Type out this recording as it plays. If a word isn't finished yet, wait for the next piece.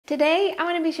Today, I'm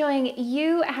going to be showing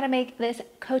you how to make this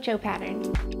Kocho pattern.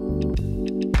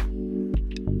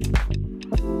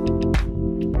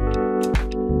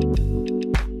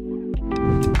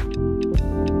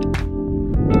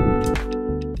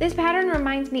 This pattern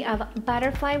reminds me of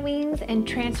butterfly wings and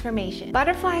transformation.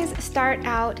 Butterflies start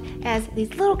out as these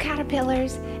little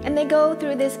caterpillars and they go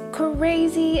through this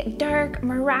crazy, dark,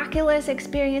 miraculous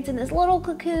experience in this little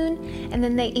cocoon, and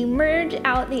then they emerge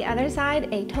out the other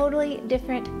side a totally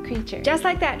different creature. Just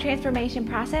like that transformation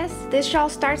process, this shawl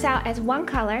starts out as one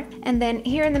color, and then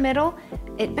here in the middle,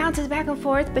 it bounces back and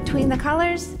forth between the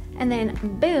colors, and then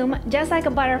boom, just like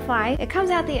a butterfly, it comes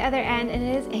out the other end and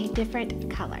it is a different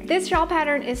color. This shawl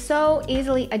pattern is so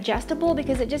easily adjustable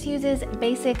because it just uses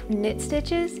basic knit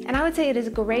stitches, and I would say it is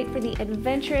great for the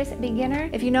adventurous beginner.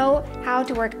 If you know how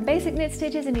to work basic knit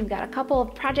stitches and you've got a couple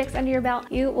of projects under your belt,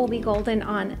 you will be golden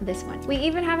on this one. We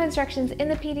even have instructions in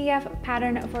the PDF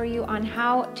pattern for you on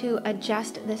how to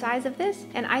adjust the size of this,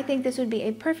 and I think this would be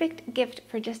a perfect gift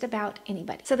for just about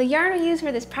anybody. So the yarn we use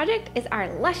for this project is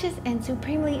our luscious and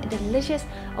supremely delicious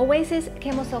Oasis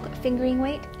camel silk fingering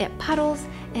weight. It puddles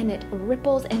and it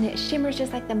ripples and it shimmers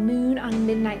just like the moon on a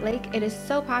midnight lake. It is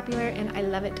so popular and I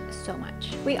love it so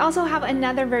much. We also have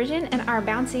another version in our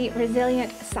bouncy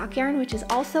resilient sock yarn, which is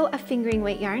also a fingering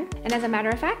weight yarn. And as a matter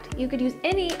of fact, you could use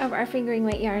any of our fingering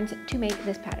weight yarns to make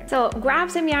this pattern. So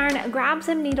grab some yarn, grab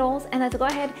some needles, and let's go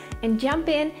ahead and jump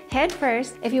in head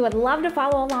first. If you would love to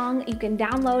follow along, you can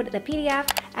download the PDF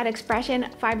at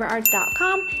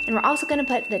expressionfiberarts.com, and we're also going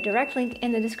to put the direct link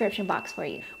in the description box for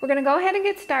you. We're going to go ahead and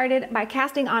get started by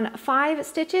casting on 5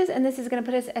 stitches, and this is going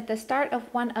to put us at the start of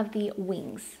one of the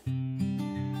wings.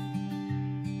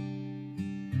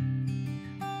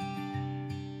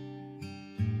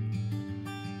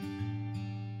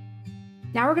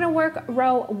 Now we're going to work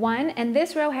row 1, and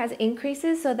this row has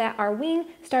increases so that our wing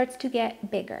starts to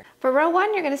get bigger. For row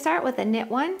 1, you're going to start with a knit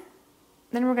 1,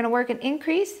 then we're going to work an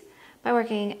increase by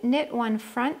working knit 1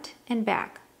 front and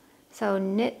back. So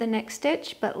knit the next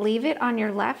stitch, but leave it on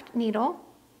your left needle,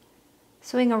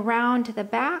 swing around to the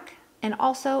back, and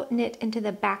also knit into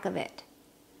the back of it.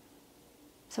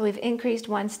 So we've increased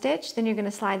 1 stitch, then you're going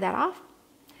to slide that off,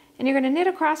 and you're going to knit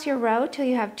across your row till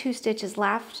you have 2 stitches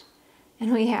left,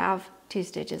 and we have 2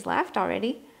 stitches left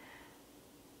already.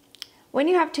 When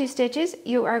you have 2 stitches,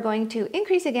 you are going to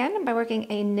increase again by working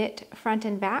a knit front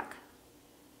and back,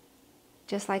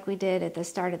 just like we did at the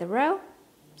start of the row.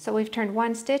 So we've turned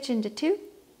 1 stitch into 2,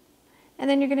 and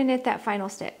then you're going to knit that final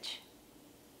stitch.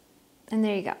 And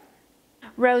there you go.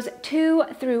 Rows 2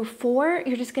 through 4,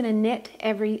 you're just going to knit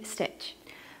every stitch.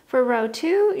 For row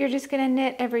 2, you're just going to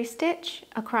knit every stitch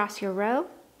across your row,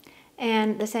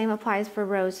 and the same applies for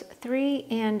rows 3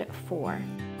 and 4.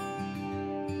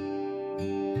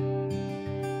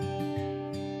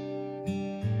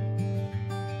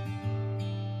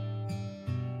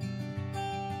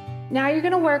 Now you're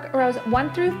going to work rows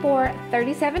 1 through 4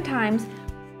 37 times,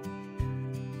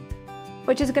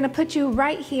 which is going to put you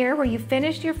right here where you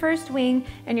finished your first wing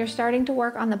and you're starting to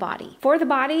work on the body. For the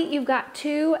body, you've got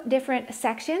 2 different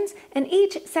sections, and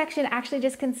each section actually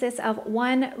just consists of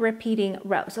 1 repeating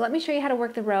row. So let me show you how to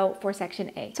work the row for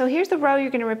section A. So here's the row you're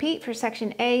going to repeat for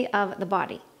section A of the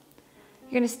body.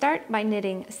 You're going to start by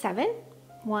knitting 7,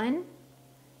 1,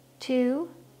 2,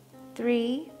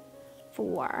 3,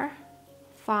 4,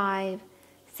 5,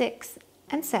 6,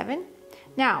 and 7.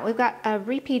 Now we've got a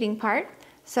repeating part.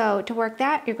 So to work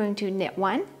that, you're going to knit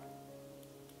 1,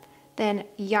 then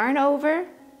yarn over,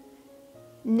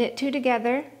 knit 2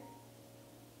 together,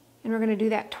 and we're going to do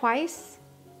that twice.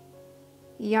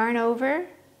 Yarn over,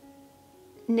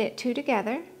 knit 2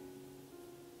 together.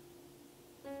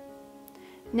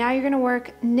 Now you're going to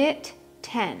work knit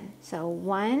 10. So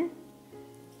 1,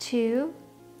 2,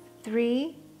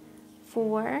 3,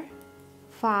 4,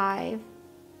 5,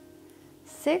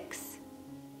 6,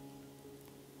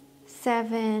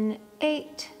 7,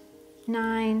 8,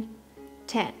 9,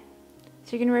 10.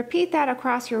 So you're going to repeat that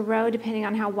across your row depending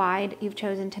on how wide you've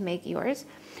chosen to make yours.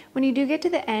 When you do get to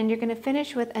the end, you're going to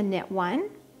finish with a knit 1.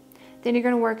 Then you're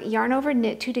going to work yarn over,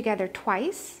 knit 2 together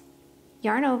twice.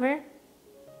 Yarn over,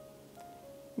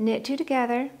 knit 2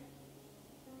 together,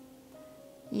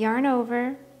 yarn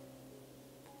over,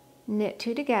 knit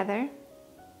 2 together.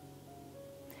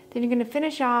 Then you're going to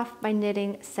finish off by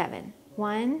knitting 7.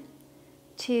 1,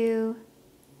 2,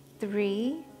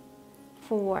 3,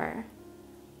 4,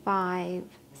 5,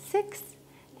 6,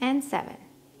 and 7.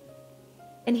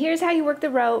 And here's how you work the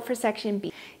row for section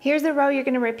B. Here's the row you're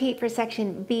going to repeat for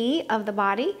section B of the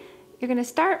body. You're going to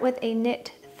start with a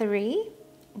knit 3,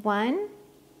 1,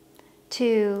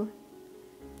 2,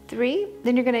 3.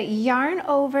 Then you're going to yarn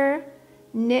over,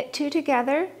 knit 2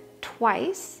 together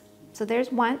twice. So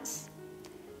there's once,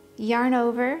 yarn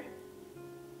over,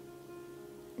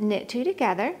 knit 2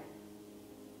 together.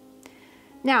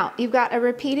 Now you've got a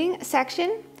repeating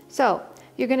section, so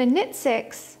you're going to knit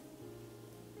 6,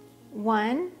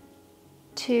 1,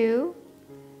 2,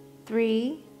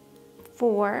 3,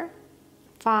 4,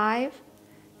 5,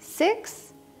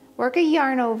 6, work a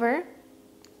yarn over,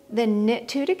 then knit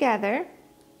 2 together,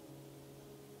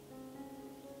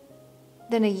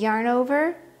 then a yarn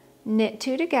over, knit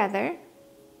 2 together.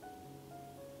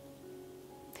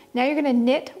 Now you're going to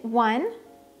knit 1,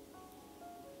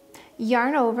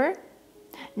 yarn over,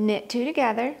 knit 2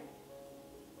 together,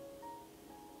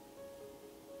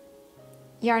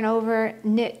 yarn over,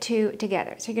 knit 2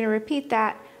 together. So you're going to repeat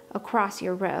that across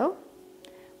your row.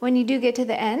 When you do get to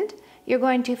the end, you're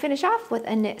going to finish off with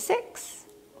a knit 6,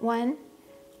 1,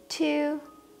 2,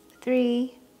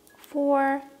 3,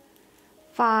 4,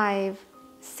 5,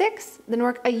 6, then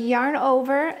work a yarn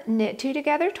over, knit 2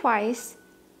 together twice,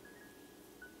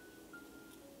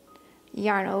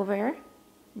 yarn over,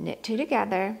 knit 2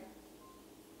 together,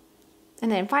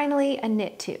 and then finally a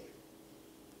knit 2,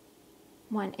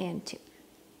 1 and 2.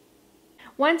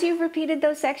 Once you've repeated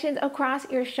those sections across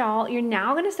your shawl, you're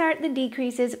now going to start the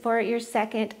decreases for your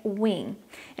second wing.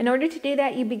 In order to do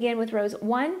that, you begin with rows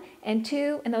 1 and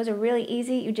 2, and those are really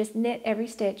easy. You just knit every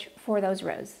stitch for those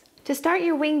rows. To start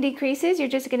your wing decreases, you're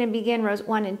just going to begin rows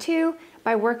 1 and 2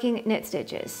 by working knit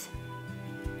stitches.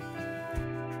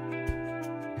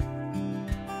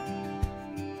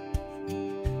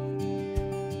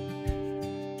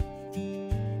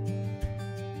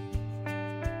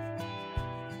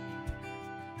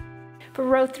 For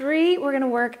row 3, we're going to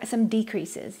work some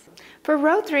decreases. For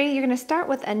row 3, you're going to start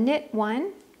with a knit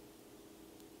 1,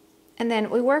 and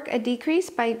then we work a decrease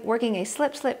by working a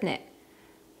slip, slip, knit.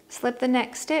 Slip the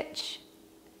next stitch,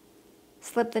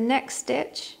 slip the next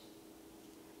stitch,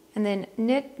 and then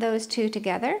knit those 2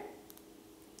 together.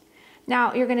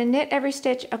 Now you're going to knit every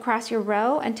stitch across your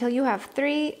row until you have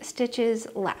 3 stitches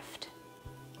left.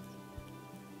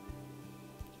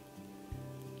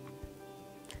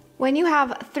 When you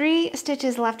have 3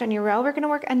 stitches left on your row, we're going to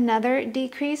work another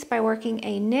decrease by working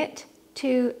a knit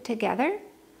 2 together.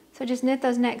 So just knit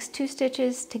those next 2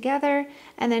 stitches together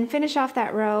and then finish off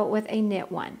that row with a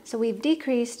knit 1. So we've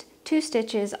decreased 2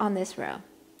 stitches on this row.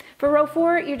 For row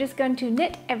 4, you're just going to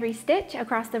knit every stitch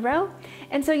across the row.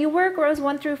 And so you work rows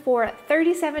 1 through 4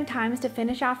 37 times to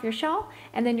finish off your shawl,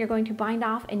 and then you're going to bind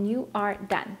off and you are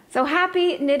done. So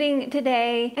happy knitting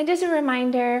today. And just a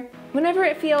reminder, whenever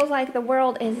it feels like the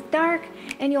world is dark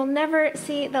and you'll never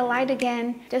see the light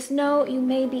again, just know you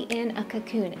may be in a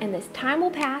cocoon, and this time will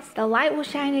pass, the light will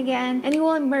shine again, and you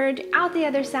will emerge out the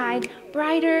other side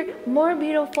brighter, more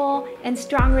beautiful, and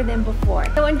stronger than before.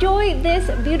 So enjoy this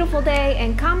beautiful day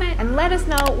and comment and let us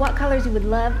know what colors you would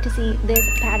love to see this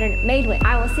pattern made with.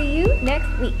 I will see you next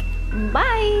week.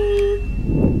 Bye!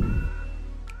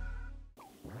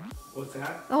 What's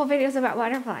that? The whole video is about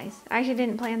butterflies. I actually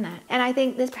didn't plan that. And I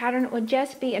think this pattern would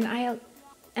just be an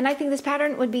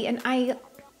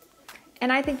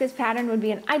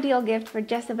ideal gift for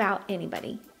just about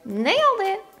anybody. Nailed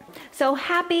it! So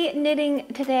happy knitting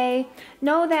today.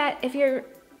 Know that if you're,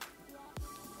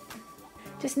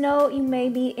 just know you may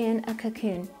be in a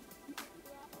cocoon.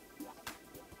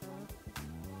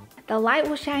 The light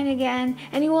will shine again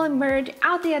and you will emerge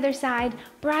out the other side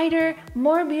brighter,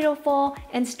 more beautiful,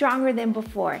 and stronger than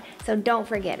before. So don't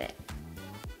forget it.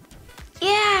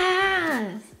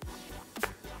 Yes!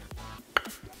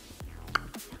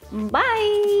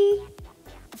 Bye!